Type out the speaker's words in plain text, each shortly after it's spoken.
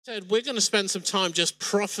Ted, we're going to spend some time just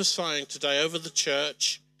prophesying today over the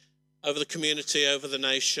church, over the community, over the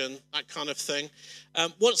nation, that kind of thing.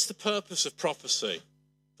 What's the purpose of prophecy?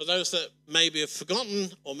 For those that maybe have forgotten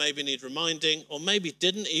or maybe need reminding or maybe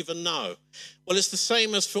didn't even know. Well, it's the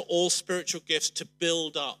same as for all spiritual gifts, to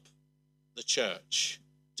build up the church,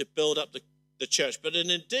 to build up the church. But in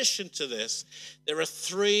addition to this, there are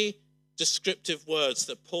three descriptive words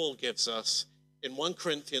that Paul gives us in 1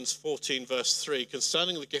 Corinthians 14, verse 3,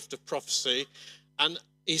 concerning the gift of prophecy. And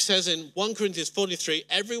he says in 1 Corinthians 43,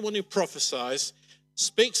 everyone who prophesies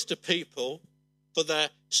speaks to people for their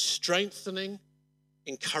strengthening,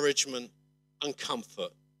 encouragement, and comfort.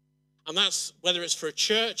 And that's whether it's for a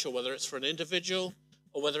church or whether it's for an individual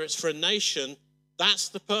or whether it's for a nation. That's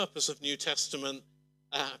the purpose of New Testament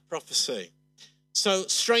prophecy. So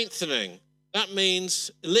strengthening, that means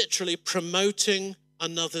literally promoting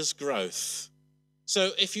another's growth.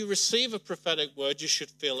 So if you receive a prophetic word, you should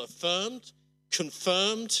feel affirmed,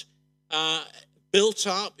 confirmed, built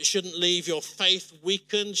up. It shouldn't leave your faith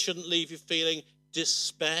weakened, shouldn't leave you feeling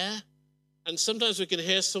despair. And sometimes we can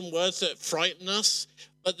hear some words that frighten us,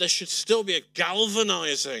 but there should still be a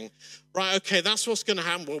galvanizing. Right, okay, that's what's going to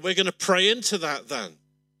happen. Well, we're going to pray into that then.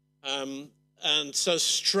 And so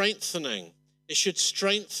strengthening, it should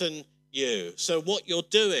strengthen you. So what you're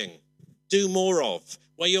doing, do more of.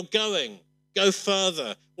 Where you're going, go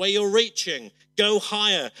further. Where you're reaching, go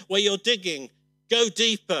higher. Where you're digging, go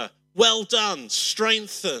deeper. Well done,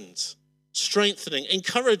 strengthened, strengthening,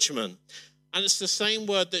 encouragement. And it's the same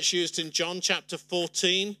word that's used in John chapter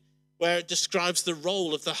 14, where it describes the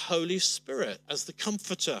role of the Holy Spirit as the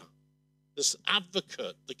comforter, this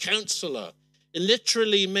advocate, the counselor. It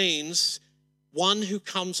literally means one who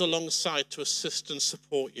comes alongside to assist and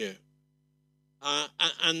support you.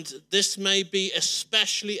 And this may be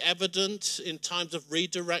especially evident in times of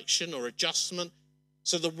redirection or adjustment.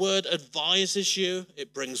 So the word advises you,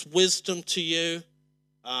 it brings wisdom to you.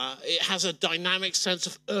 It has a dynamic sense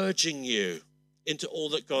of urging you into all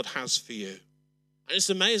that God has for you. And it's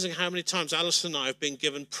amazing how many times Alice and I have been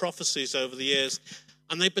given prophecies over the years,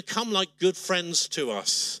 and they become like good friends to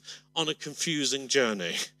us on a confusing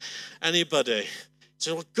journey. Anybody?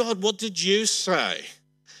 So, well, God, what did you say?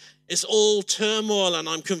 It's all turmoil and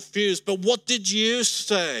I'm confused, but what did you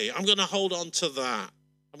say? I'm going to hold on to that.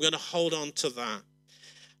 I'm going to hold on to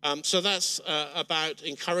that. So that's about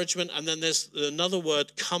encouragement. And then there's another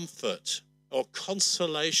word, comfort or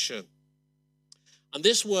consolation. And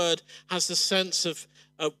this word has the sense of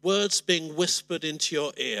words being whispered into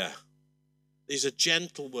your ear. These are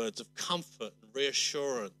gentle words of comfort and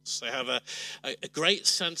reassurance. They have a great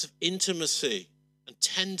sense of intimacy and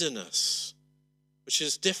tenderness, which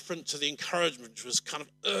is different to the encouragement, which was kind of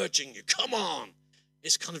urging you, come on.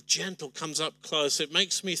 It's kind of gentle, comes up close. It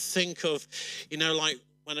makes me think of, like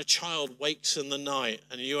when a child wakes in the night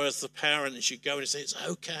and you as the parent, as you go and you say, it's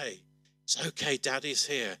okay, daddy's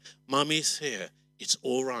here, mummy's here, it's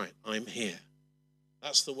all right, I'm here.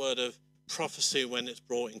 That's the word of prophecy when it's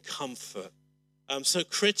brought in comfort. So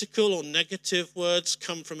critical or negative words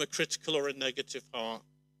come from a critical or a negative heart.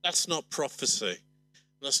 That's not prophecy.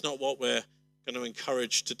 That's not what we're going to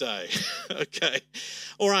encourage today. Okay.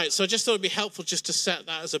 All right. So I just thought it'd be helpful just to set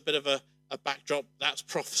that as a bit of a backdrop. That's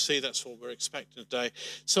prophecy. That's what we're expecting today.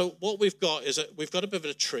 So what we've got is we've got a bit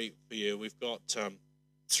of a treat for you. We've got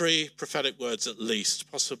 3 prophetic words at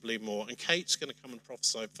least, possibly more. And Kate's going to come and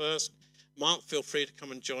prophesy first. Mark, feel free to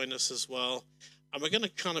come and join us as well. And we're going to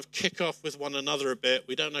kind of kick off with one another a bit.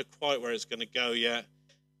 We don't know quite where it's going to go yet.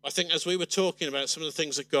 I think as we were talking about some of the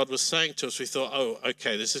things that God was saying to us, we thought, oh,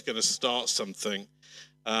 okay, this is going to start something.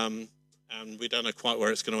 And we don't know quite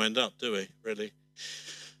where it's going to end up, do we, really?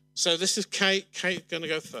 So this is Kate. Kate going to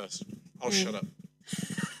go first. I'll shut up.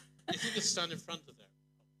 If you could stand in front of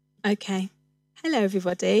them. Okay. Hello,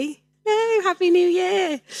 everybody. Hello, Happy New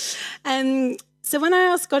Year. So when I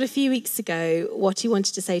asked God a few weeks ago what he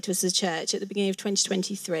wanted to say to us as a church at the beginning of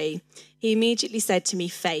 2023, he immediately said to me,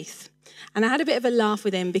 faith. And I had a bit of a laugh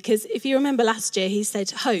with him because if you remember last year, he said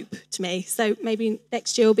hope to me. So maybe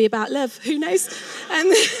next year will be about love. Who knows?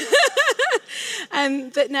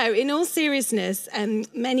 But no, in all seriousness,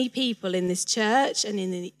 many people in this church and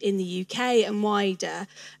in the UK and wider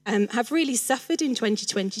have really suffered in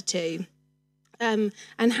 2022 and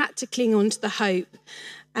had to cling on to the hope.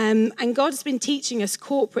 And God's been teaching us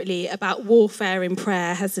corporately about warfare in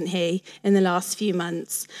prayer, hasn't he, in the last few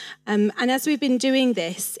months. And as we've been doing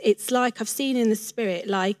this, it's like I've seen in the spirit,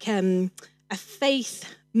 like a faith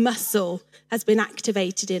muscle has been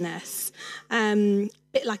activated in us.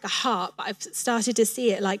 bit like a heart, but I've started to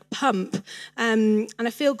see it like pump. And I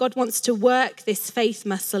feel God wants to work this faith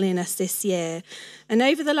muscle in us this year. And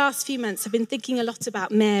over the last few months, I've been thinking a lot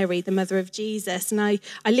about Mary, the mother of Jesus. And I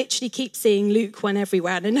literally keep seeing Luke 1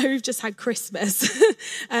 everywhere. And I know we've just had Christmas.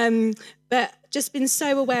 But just been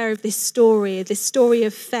so aware of this story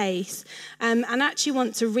of faith. And actually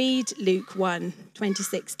want to read Luke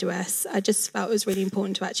 1:26 to us. I just felt it was really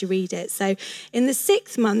important to actually read it. So in the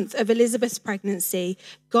 6th month of Elizabeth's pregnancy,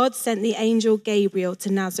 God sent the angel Gabriel to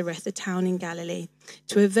Nazareth, a town in Galilee,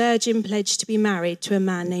 to a virgin pledged to be married to a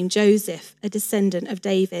man named Joseph, a descendant of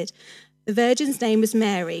David. The virgin's name was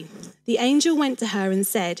Mary. The angel went to her and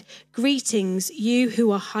said, "Greetings, you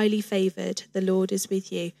who are highly favoured, the Lord is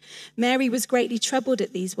with you." Mary was greatly troubled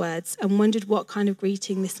at these words and wondered what kind of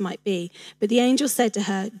greeting this might be. But the angel said to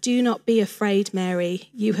her, "Do not be afraid,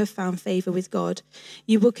 Mary. You have found favour with God.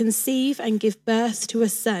 You will conceive and give birth to a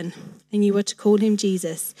son, and you are to call him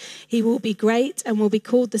Jesus. He will be great and will be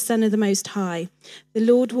called the Son of the Most High.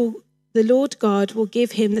 The Lord God will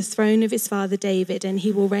give him the throne of his father David, and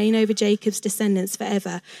he will reign over Jacob's descendants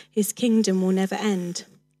forever. His kingdom will never end."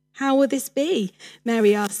 "How will this be?"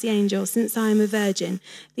 Mary asked the angel, "since I am a virgin?"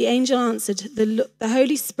 The angel answered, the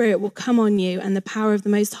Holy Spirit will come on you, and the power of the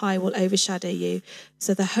Most High will overshadow you.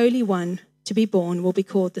 So the Holy One to be born will be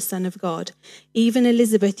called the Son of God. Even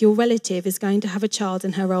Elizabeth, your relative, is going to have a child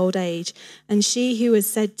in her old age, and she who is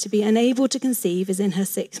said to be unable to conceive is in her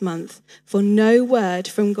 6th month, for no word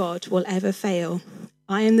from God will ever fail.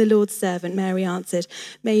 "I am the Lord's servant," Mary answered.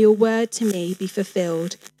 "May your word to me be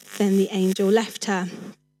fulfilled." Then the angel left her.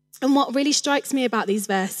 And what really strikes me about these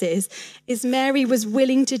verses is Mary was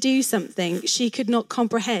willing to do something she could not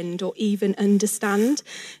comprehend or even understand.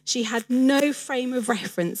 She had no frame of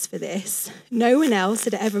reference for this. No one else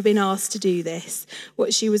had ever been asked to do this,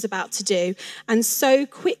 what she was about to do, and so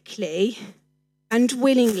quickly and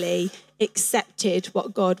willingly accepted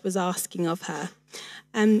what God was asking of her.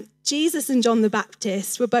 Jesus and John the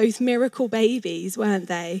Baptist were both miracle babies, weren't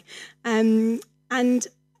they? And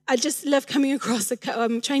I just love coming across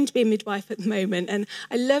I'm trying to be a midwife at the moment, and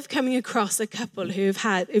I love coming across a couple who've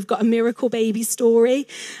got a miracle baby story,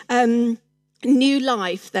 new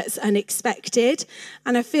life that's unexpected.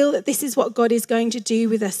 And I feel that this is what God is going to do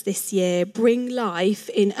with us this year, bring life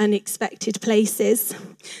in unexpected places.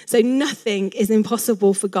 So nothing is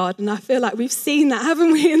impossible for God. And I feel like we've seen that,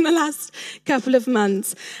 haven't we, in the last couple of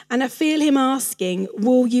months? And I feel him asking,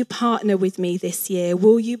 will you partner with me this year?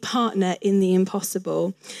 Will you partner in the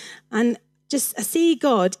impossible? And I see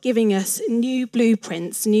God giving us new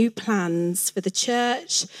blueprints, new plans for the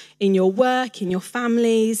church, in your work, in your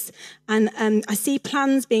families. And I see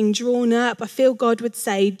plans being drawn up. I feel God would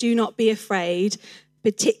say, do not be afraid,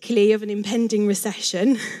 particularly of an impending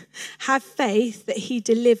recession. Have faith that he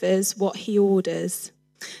delivers what he orders.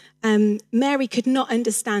 Mary could not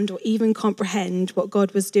understand or even comprehend what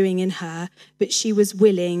God was doing in her, but she was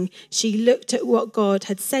willing. She looked at what God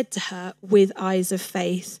had said to her with eyes of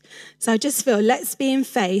faith. So I just feel, let's be in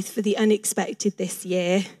faith for the unexpected this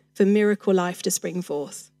year, for miracle life to spring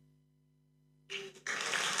forth.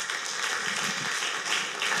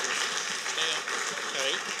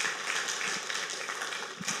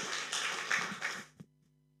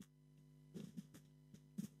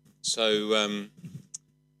 So, a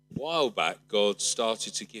while back, God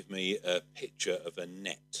started to give me a picture of a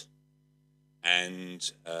net, and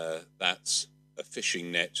that's a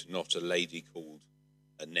fishing net, not a lady called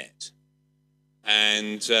Annette,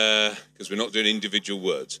 and because we're not doing individual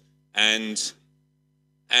words, and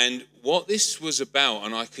what this was about,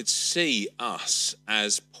 and I could see us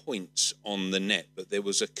as points on the net, but there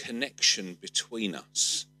was a connection between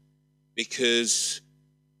us, because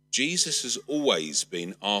Jesus has always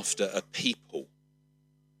been after a people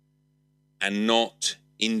and not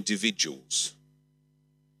individuals.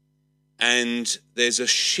 And there's a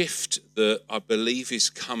shift that I believe is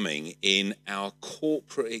coming in our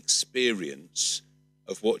corporate experience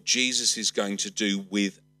of what Jesus is going to do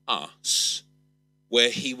with us, where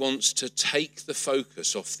he wants to take the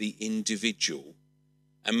focus off the individual,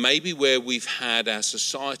 and maybe where we've had our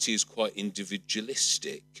society is quite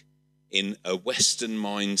individualistic in a Western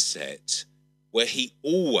mindset, where he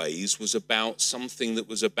always was about something that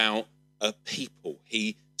was about a people.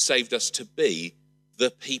 He saved us to be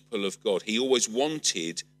the people of God. He always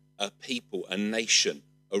wanted a people, a nation,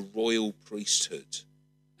 a royal priesthood.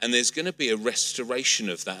 And there's going to be a restoration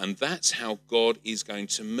of that. And that's how God is going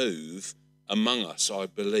to move among us, I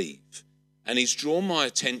believe. And he's drawn my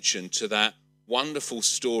attention to that wonderful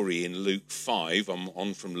story in Luke 5. I'm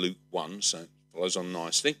on from Luke 1, so it follows on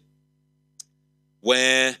nicely.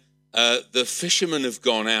 Where the fishermen have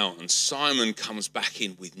gone out and Simon comes back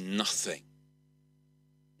in with nothing.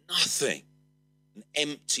 Nothing. An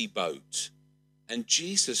empty boat. And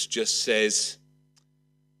Jesus just says,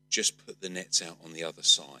 just put the nets out on the other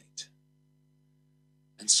side.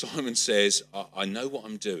 And Simon says, I know what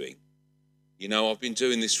I'm doing. You know, I've been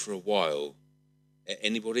doing this for a while.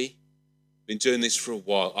 Anybody? Been doing this for a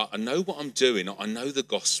while. I know what I'm doing. I know the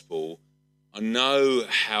gospel. I know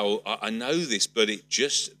I know this, but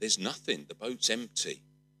there's nothing. The boat's empty.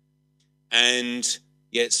 And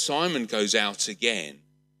yet Simon goes out again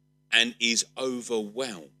and is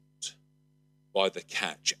overwhelmed by the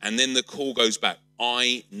catch. And then the call goes back,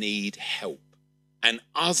 I need help. And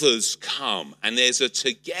others come, and there's a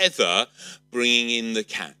together bringing in the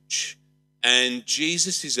catch. And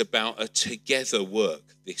Jesus is about a together work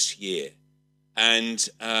this year. And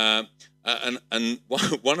one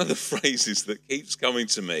of the phrases that keeps coming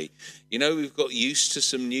to me, you know, we've got used to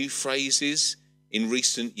some new phrases in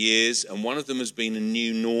recent years, and one of them has been a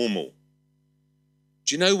new normal.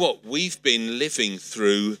 Do you know what? We've been living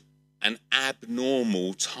through an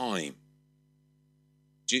abnormal time.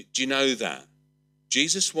 Do you know that?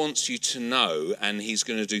 Jesus wants you to know, and he's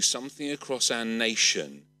going to do something across our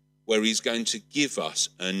nation where he's going to give us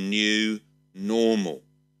a new normal.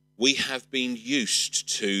 We have been used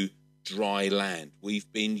to dry land. We've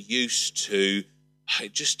been used to,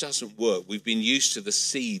 it just doesn't work. We've been used to the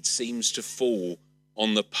seed seems to fall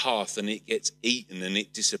on the path and it gets eaten and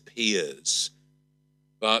it disappears.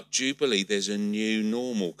 But Jubilee, there's a new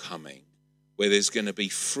normal coming where there's going to be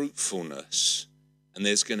fruitfulness and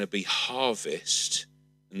there's going to be harvest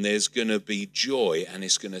and there's going to be joy, and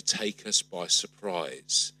it's going to take us by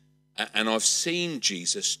surprise. And I've seen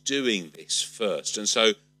Jesus doing this first. And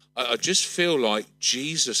so I just feel like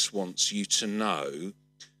Jesus wants you to know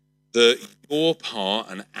that your part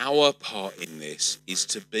and our part in this is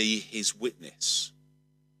to be his witness.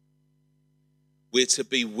 We're to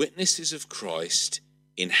be witnesses of Christ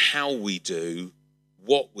in how we do,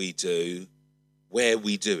 what we do, where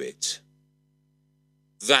we do it.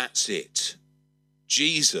 That's it.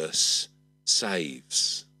 Jesus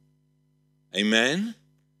saves. Amen?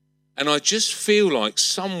 And I just feel like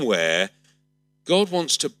somewhere God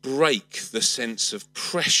wants to break the sense of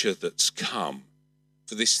pressure that's come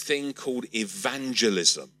for this thing called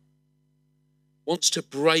evangelism. Wants to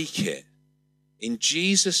break it. In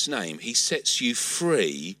Jesus' name, he sets you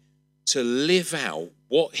free to live out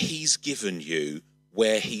what he's given you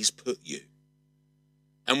where he's put you.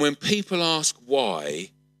 And when people ask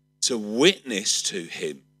why, to witness to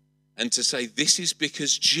him and to say, this is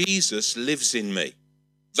because Jesus lives in me.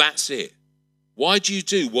 That's it. Why do you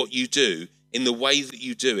do what you do in the way that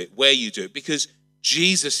you do it, where you do it? Because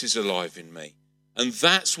Jesus is alive in me. And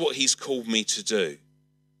that's what he's called me to do.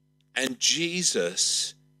 And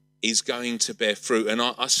Jesus is going to bear fruit. And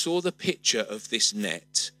I saw the picture of this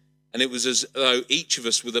net, and it was as though each of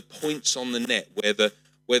us were the points on the net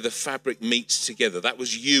where the fabric meets together. That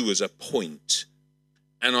was you as a point.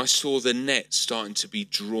 And I saw the net starting to be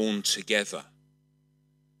drawn together.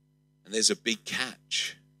 And there's a big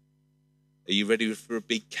catch. Are you ready for a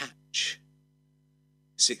big catch?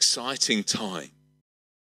 It's an exciting time.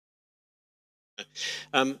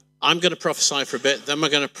 I'm going to prophesy for a bit, then we're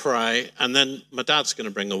going to pray, and then my dad's going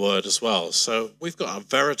to bring a word as well. So we've got a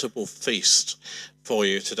veritable feast for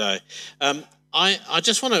you today. I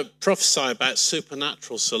just want to prophesy about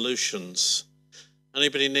supernatural solutions.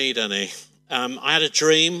 Anybody need any? I had a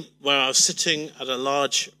dream where I was sitting at a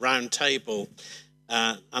large round table,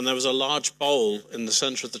 and there was a large bowl in the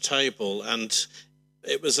center of the table, and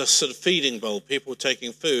it was a sort of feeding bowl. People were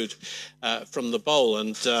taking food from the bowl,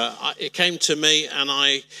 and it came to me, and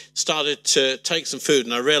I started to take some food,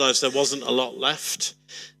 and I realized there wasn't a lot left.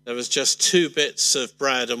 There was just 2 bits of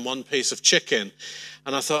bread and 1 piece of chicken,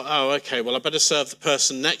 and I thought, oh, okay, well, I better serve the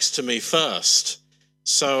person next to me first.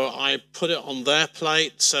 So I put it on their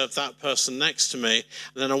plate, served that person next to me,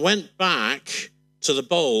 and then I went back to the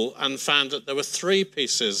bowl and found that there were 3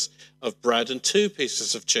 pieces of bread and 2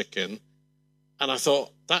 pieces of chicken. And I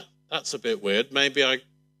thought, that's a bit weird. Maybe I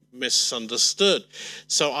misunderstood.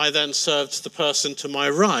 So I then served the person to my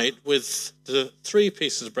right with the 3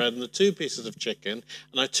 pieces of bread and the 2 pieces of chicken.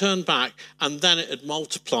 And I turned back, and then it had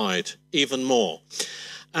multiplied even more.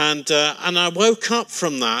 And I woke up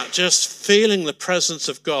from that just feeling the presence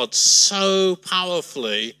of God so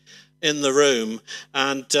powerfully in the room.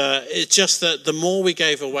 And it's just that the more we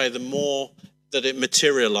gave away, the more that it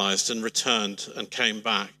materialized and returned and came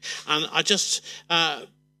back. And I just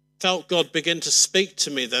felt God begin to speak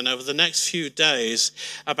to me then over the next few days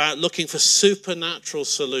about looking for supernatural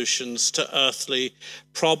solutions to earthly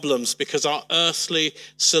problems, because our earthly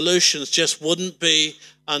solutions just wouldn't be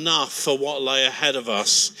enough for what lay ahead of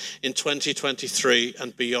us in 2023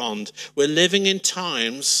 and beyond. We're living in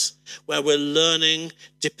times where we're learning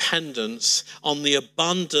dependence on the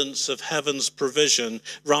abundance of heaven's provision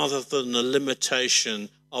rather than the limitation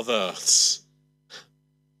of earth's.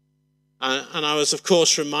 And I was, of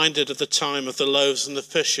course, reminded of the time of the loaves and the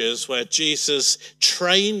fishes, where Jesus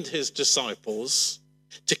trained his disciples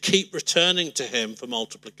to keep returning to him for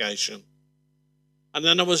multiplication. And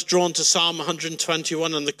then I was drawn to Psalm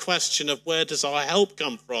 121 and the question of, where does our help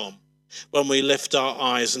come from when we lift our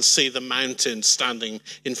eyes and see the mountain standing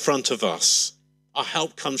in front of us? Our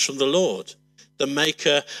help comes from the Lord, the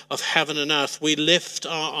maker of heaven and earth. We lift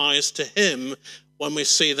our eyes to him when we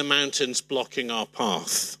see the mountains blocking our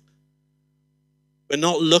path. We're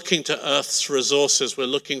not looking to earth's resources. We're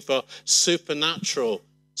looking for supernatural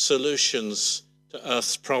solutions to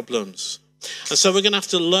earth's problems. And so we're going to have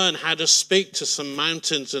to learn how to speak to some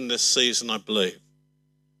mountains in this season, I believe,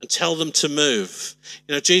 and tell them to move.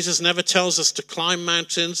 You know, Jesus never tells us to climb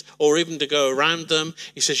mountains or even to go around them.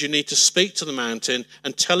 He says you need to speak to the mountain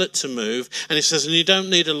and tell it to move. And he says, and you don't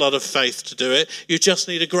need a lot of faith to do it. You just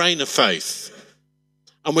need a grain of faith.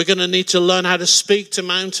 And we're going to need to learn how to speak to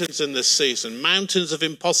mountains in this season. Mountains of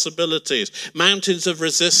impossibilities, mountains of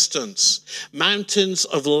resistance, mountains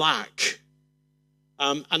of lack.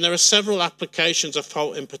 And there are several applications of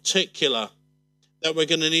fault in particular that we're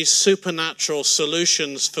going to need supernatural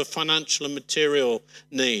solutions for financial and material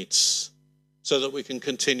needs so that we can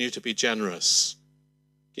continue to be generous.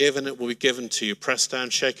 Give and it will be given to you, pressed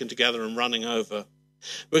down, shaken together and running over.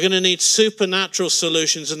 We're going to need supernatural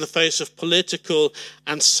solutions in the face of political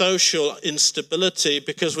and social instability,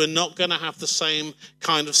 because we're not going to have the same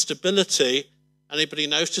kind of stability. Anybody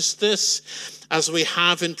notice this? As we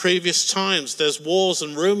have in previous times, there's wars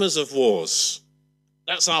and rumors of wars.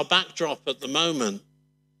 That's our backdrop at the moment.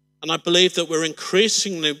 And I believe that we're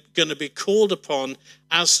increasingly going to be called upon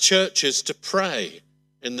as churches to pray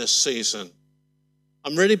in this season.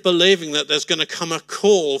 I'm really believing that there's going to come a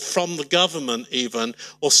call from the government even,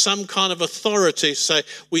 or some kind of authority to say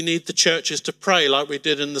we need the churches to pray like we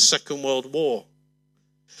did in the Second World War.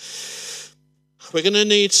 We're going to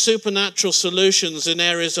need supernatural solutions in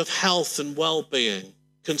areas of health and well-being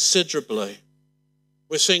considerably.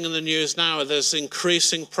 We're seeing in the news now there's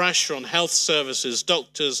increasing pressure on health services,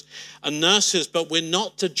 doctors and nurses, but we're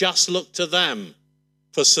not to just look to them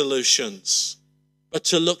for solutions, but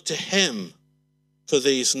to look to him for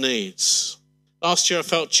these needs. Last year I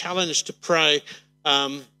felt challenged to pray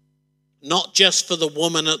not just for the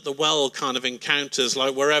woman at the well kind of encounters,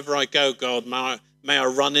 like wherever I go, God, may I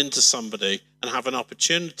run into somebody and have an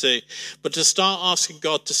opportunity, but to start asking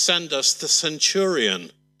God to send us the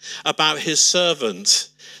centurion about his servant,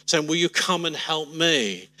 saying, will you come and help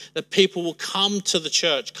me? That people will come to the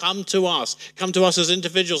church, come to us as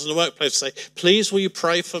individuals in the workplace and say, please will you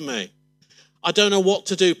pray for me? I don't know what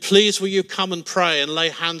to do. Please will you come and pray and lay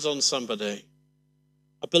hands on somebody?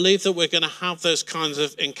 I believe that we're going to have those kinds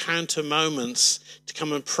of encounter moments to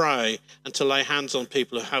come and pray and to lay hands on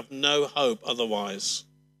people who have no hope otherwise.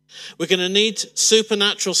 We're going to need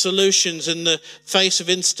supernatural solutions in the face of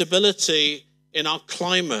instability in our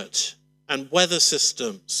climate and weather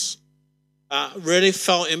systems. Really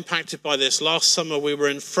felt impacted by this. Last summer we were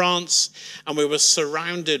in France and we were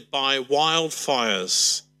surrounded by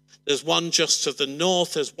wildfires. There's one just to the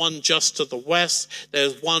north, there's one just to the west,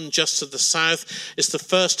 there's one just to the south. It's the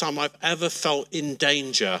first time I've ever felt in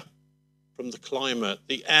danger from the climate.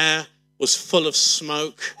 The air was full of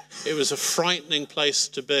smoke. It was a frightening place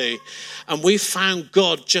to be. And we found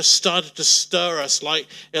God just started to stir us, like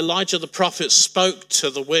Elijah the prophet spoke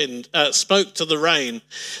to the wind, spoke to the rain,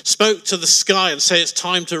 spoke to the sky and say it's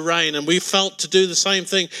time to rain. And we felt to do the same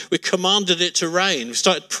thing. We commanded it to rain. We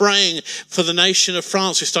started praying for the nation of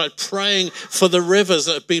France. We started praying for the rivers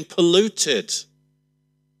that have been polluted.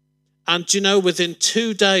 And you know, within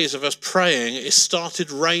 2 days of us praying, it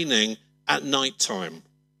started raining at night time.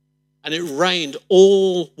 And it rained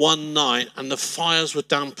all one night, and the fires were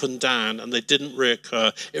dampened down, and they didn't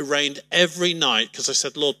reoccur. It rained every night, because I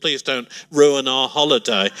said, Lord, please don't ruin our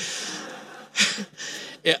holiday.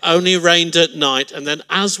 It only rained at night, and then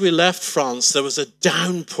as we left France, there was a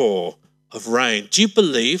downpour of rain. Do you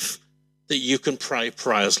believe that you can pray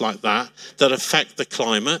prayers like that affect the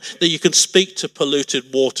climate, that you can speak to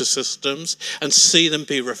polluted water systems and see them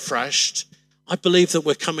be refreshed? I believe that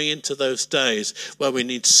we're coming into those days where we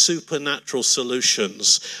need supernatural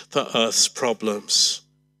solutions for Earth's problems.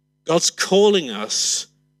 God's calling us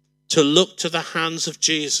to look to the hands of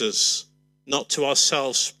Jesus, not to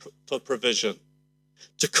ourselves for provision,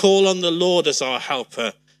 to call on the Lord as our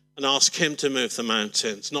helper and ask him to move the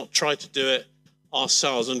mountains, not try to do it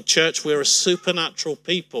ourselves. And church, we're a supernatural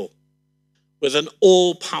people with an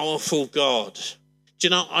all-powerful God. Do you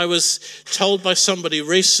know, I was told by somebody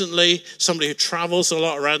recently, somebody who travels a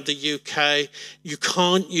lot around the UK, you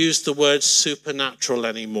can't use the word supernatural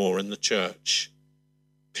anymore in the church.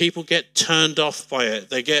 People get turned off by it.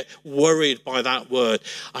 They get worried by that word.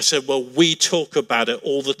 I said, well, we talk about it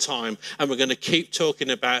all the time, and we're going to keep talking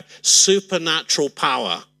about supernatural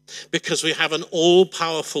power, because we have an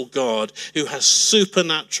all-powerful God who has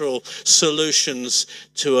supernatural solutions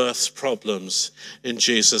to earth's problems. In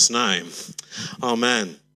Jesus' name,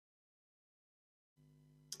 amen.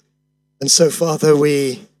 And so, Father,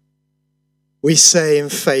 we say in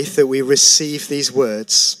faith that we receive these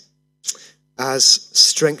words as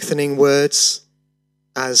strengthening words,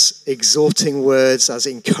 as exhorting words, as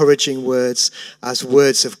encouraging words, as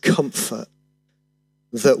words of comfort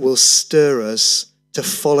that will stir us to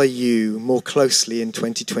follow you more closely in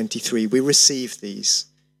 2023. We receive these.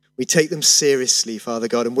 We take them seriously, Father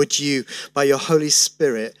God, and would you, by your Holy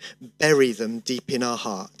Spirit, bury them deep in our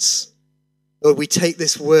hearts. Lord, we take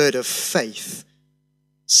this word of faith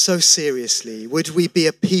so seriously. Would we be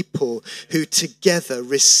a people who together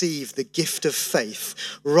receive the gift of faith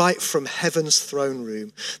right from heaven's throne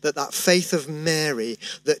room, that faith of Mary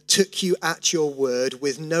that took you at your word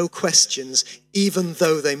with no questions, even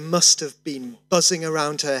though they must have been buzzing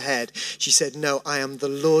around her head. She said, no, I am the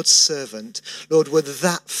Lord's servant. Lord, with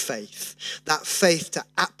that faith to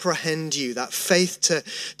apprehend you, that faith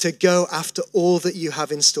to go after all that you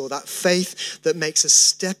have in store, that faith that makes us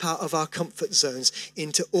step out of our comfort zones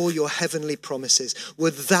into all your heavenly promises,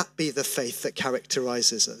 would that be the faith that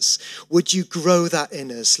characterizes us? Would you grow that in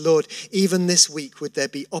us? Lord, even this week, would there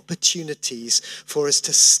be opportunities for us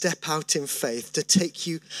to step out in faith, to take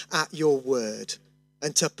you at your word,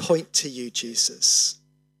 and to point to you, Jesus.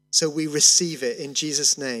 So we receive it in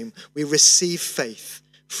Jesus' name. We receive faith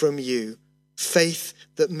from you, faith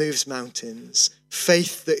that moves mountains,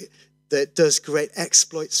 faith that does great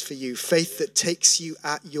exploits for you, faith that takes you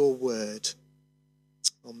at your word.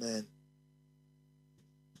 Amen.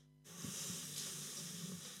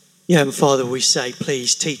 Yeah, and Father, we say,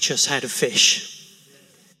 please teach us how to fish.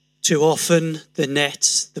 Too often the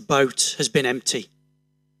net, the boat has been empty.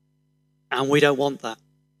 And we don't want that.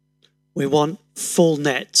 We want full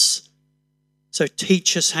nets. So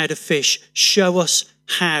teach us how to fish. Show us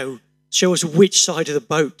how. Show us which side of the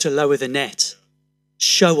boat to lower the net.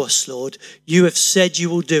 Show us, Lord. You have said you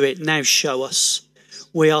will do it. Now show us.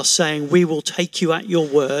 We are saying we will take you at your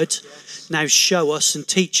word. Now show us and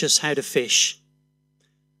teach us how to fish.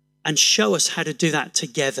 And show us how to do that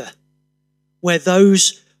together. Where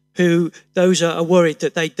those are worried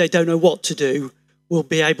that they don't know what to do, we'll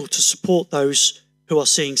be able to support those who are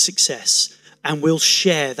seeing success, and we'll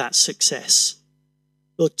share that success.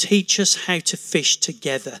 Lord, teach us how to fish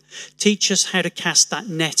together. Teach us how to cast that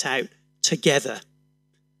net out together.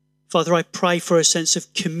 Father, I pray for a sense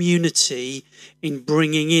of community in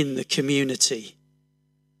bringing in the community.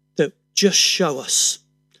 That just show us,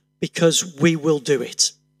 because we will do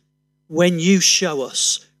it. When you show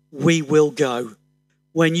us, we will go.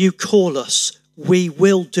 When you call us, we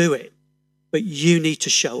will do it. But you need to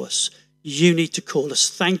show us. You need to call us.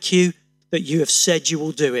 Thank you that you have said you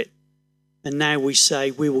will do it. And now we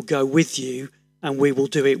say we will go with you, and we will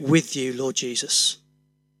do it with you, Lord Jesus.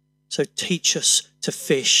 So teach us to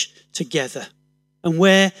fish together. And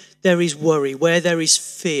where there is worry, where there is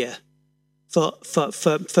fear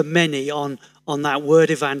for many on that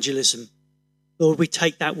word evangelism, Lord, we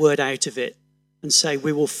take that word out of it and say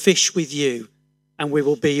we will fish with you and we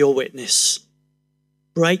will be your witness.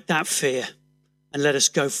 Break that fear. And let us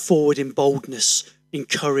go forward in boldness, in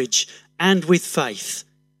courage, and with faith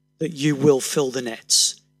that you will fill the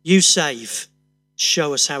nets. You save.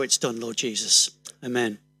 Show us how it's done, Lord Jesus.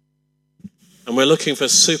 Amen. And we're looking for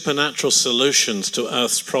supernatural solutions to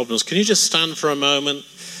earth's problems. Can you just stand for a moment?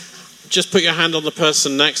 Just put your hand on the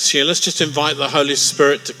person next to you. Let's just invite the Holy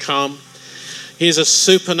Spirit to come. He is a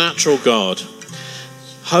supernatural God.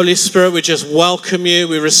 Holy Spirit, we just welcome you.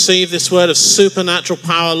 We receive this word of supernatural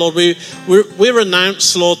power, Lord. We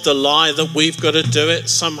renounce, Lord, the lie that we've got to do it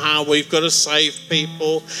somehow. We've got to save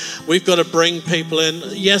people. We've got to bring people in.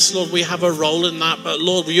 Yes, Lord, we have a role in that. But,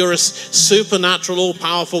 Lord, you're a supernatural,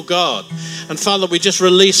 all-powerful God. And, Father, we just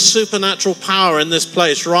release supernatural power in this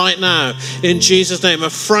place right now. In Jesus' name, a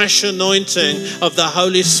fresh anointing of the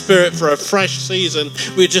Holy Spirit for a fresh season.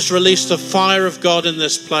 We just release the fire of God in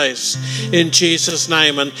this place. In Jesus'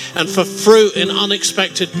 name. and for fruit in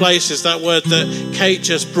unexpected places. That word that Kate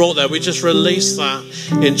just brought there, we just release that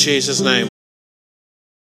in Jesus' name.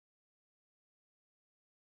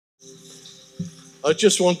 I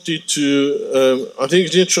just wanted to, I think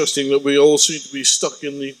it's interesting that we all seem to be stuck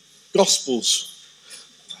in the Gospels,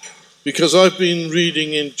 because I've been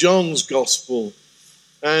reading in John's Gospel,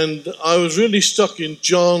 and I was really stuck in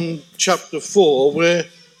John chapter 4, where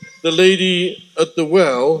the lady at the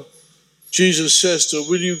well, Jesus says to her,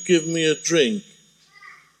 "Will you give me a drink?"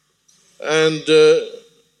 And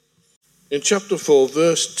in chapter 4,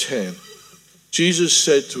 verse 10, Jesus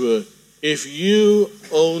said to her, "If you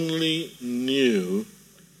only knew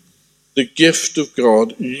the gift of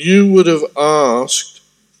God, you would have asked,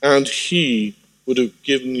 and he would have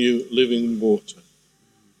given you living water."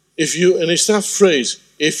 And it's that phrase,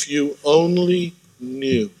 "if you only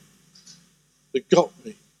knew," that got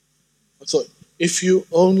me. I thought, if you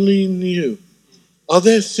only knew. Are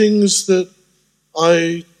there things that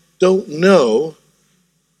I don't know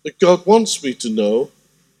that God wants me to know?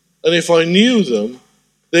 And if I knew them,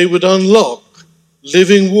 they would unlock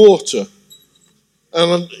living water.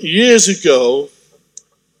 And years ago,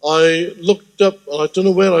 I looked up, I don't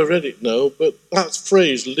know where I read it now, but that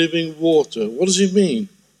phrase, living water, what does it mean?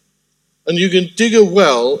 And you can dig a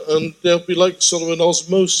well, and there'll be like sort of an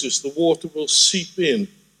osmosis, the water will seep in.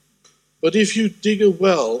 But if you dig a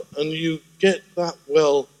well and you get that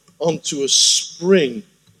well onto a spring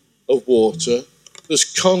of water that's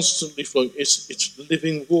constantly flowing, it's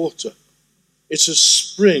living water. It's a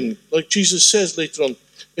spring, like Jesus says later on,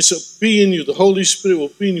 it's a be in you, the Holy Spirit will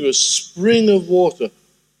be in you, a spring of water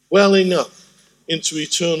welling up into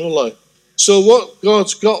eternal life. So what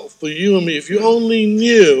God's got for you and me, if you only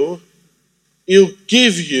knew, he'll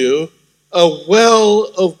give you a well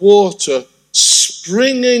of water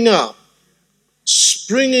springing up,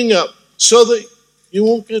 so that you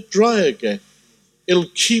won't get dry again. It'll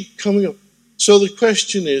keep coming up. So the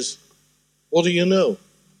question is, what do you know?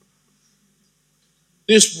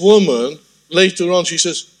 This woman, later on, she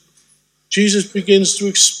says, Jesus begins to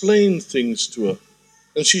explain things to her.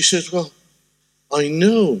 And she says, well, I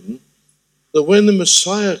know that when the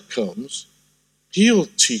Messiah comes, he'll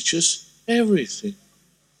teach us everything.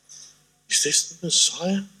 Is this the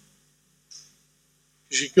Messiah?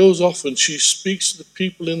 She goes off and she speaks to the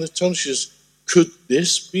people in the town. She says, could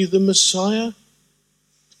this be the Messiah?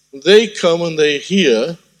 They come and they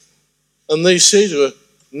hear, and they say to her,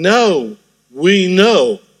 no, we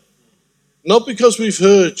know. Not because we've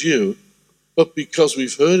heard you, but because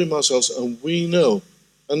we've heard him ourselves, and we know.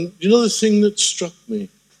 And you know the thing that struck me?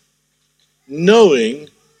 Knowing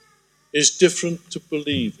is different to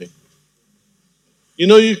believing. You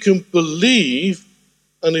know, you can believe,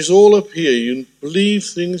 and it's all up here. You believe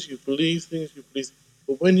things,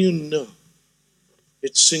 but when you know,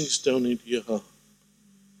 it sinks down into your heart.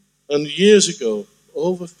 And years ago,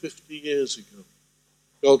 over 50 years ago,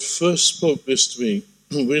 God first spoke this to me.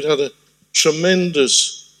 We'd had a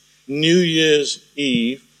tremendous New Year's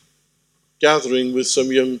Eve gathering with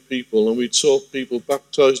some young people, and we saw people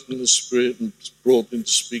baptized in the Spirit and brought into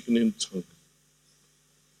speaking in tongues.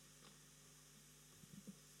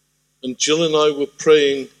 And Jill and I were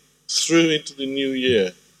praying through into the new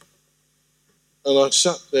year. And I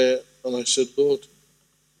sat there and I said, Lord,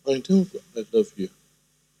 I know that I love you.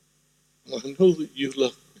 And I know that you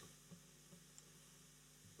love me.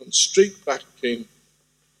 And straight back came,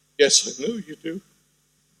 yes, I know you do.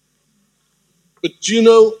 But you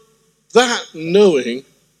know, that knowing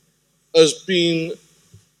has been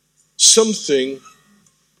something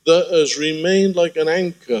that has remained like an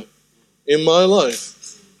anchor in my life.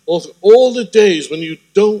 All the days when you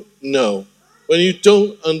don't know, when you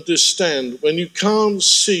don't understand, when you can't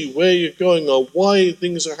see where you're going or why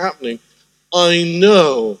things are happening, I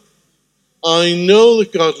know that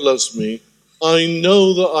God loves me. I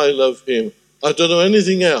know that I love him. I don't know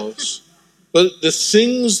anything else. But the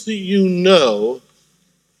things that you know,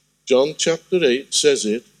 John chapter 8 says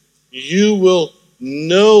it, you will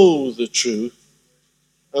know the truth,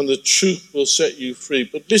 and the truth will set you free.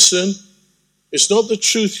 But listen, it's not the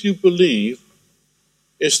truth you believe,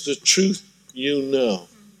 it's the truth you know.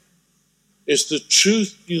 It's the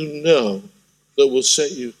truth you know that will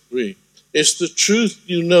set you free. It's the truth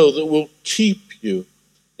you know that will keep you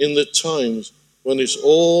in the times when it's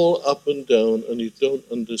all up and down and you don't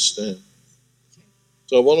understand.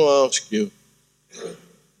 So I want to ask you,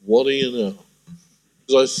 what do you know?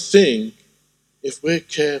 Because I think if we're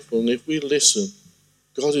careful and if we listen,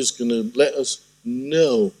 God is going to let us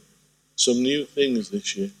know some new things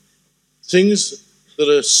this year. Things that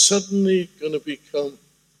are suddenly going to become,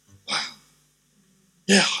 wow,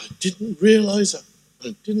 yeah, I didn't realize that.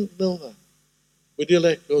 I didn't know that. Will you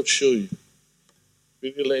let God show you?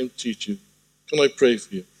 Will you let him teach you? Can I pray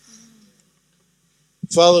for you?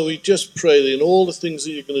 Father, we just pray that in all the things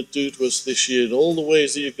that you're going to do to us this year, in all the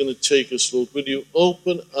ways that you're going to take us, Lord, will you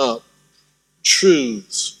open up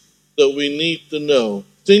truths that we need to know,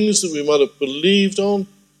 things that we might have believed on,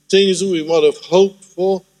 things that we might have hoped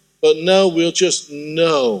for, but now we'll just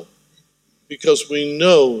know, because we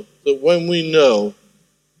know that when we know,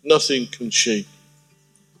 nothing can shake.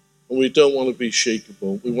 And we don't want to be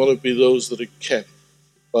shakeable. We want to be those that are kept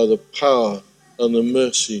by the power and the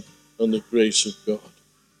mercy and the grace of God.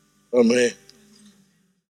 Amen.